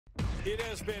It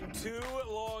has been 2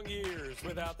 long years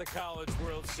without the College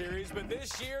World Series, but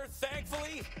this year,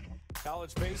 thankfully,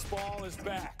 college baseball is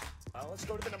back. Let's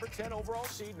go to the number 10 overall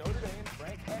seed, Notre Dame,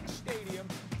 Frank Heck Stadium.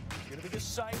 It's going to be the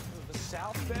site of the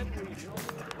South Bend Regional.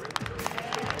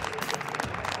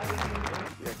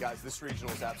 Yeah, guys, this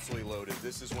regional is absolutely loaded.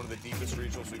 This is one of the deepest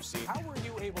regionals we've seen. How were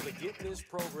you able to get this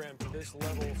program to this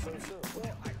level so soon?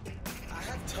 Well, I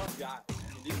have tough guys.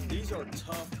 These are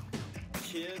tough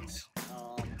kids.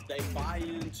 They buy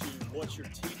into what you're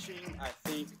teaching. I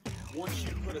think once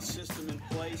you put a system in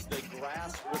place, they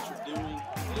grasp what you're doing.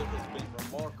 It has been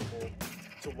remarkable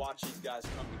to watch these guys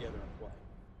come together and play.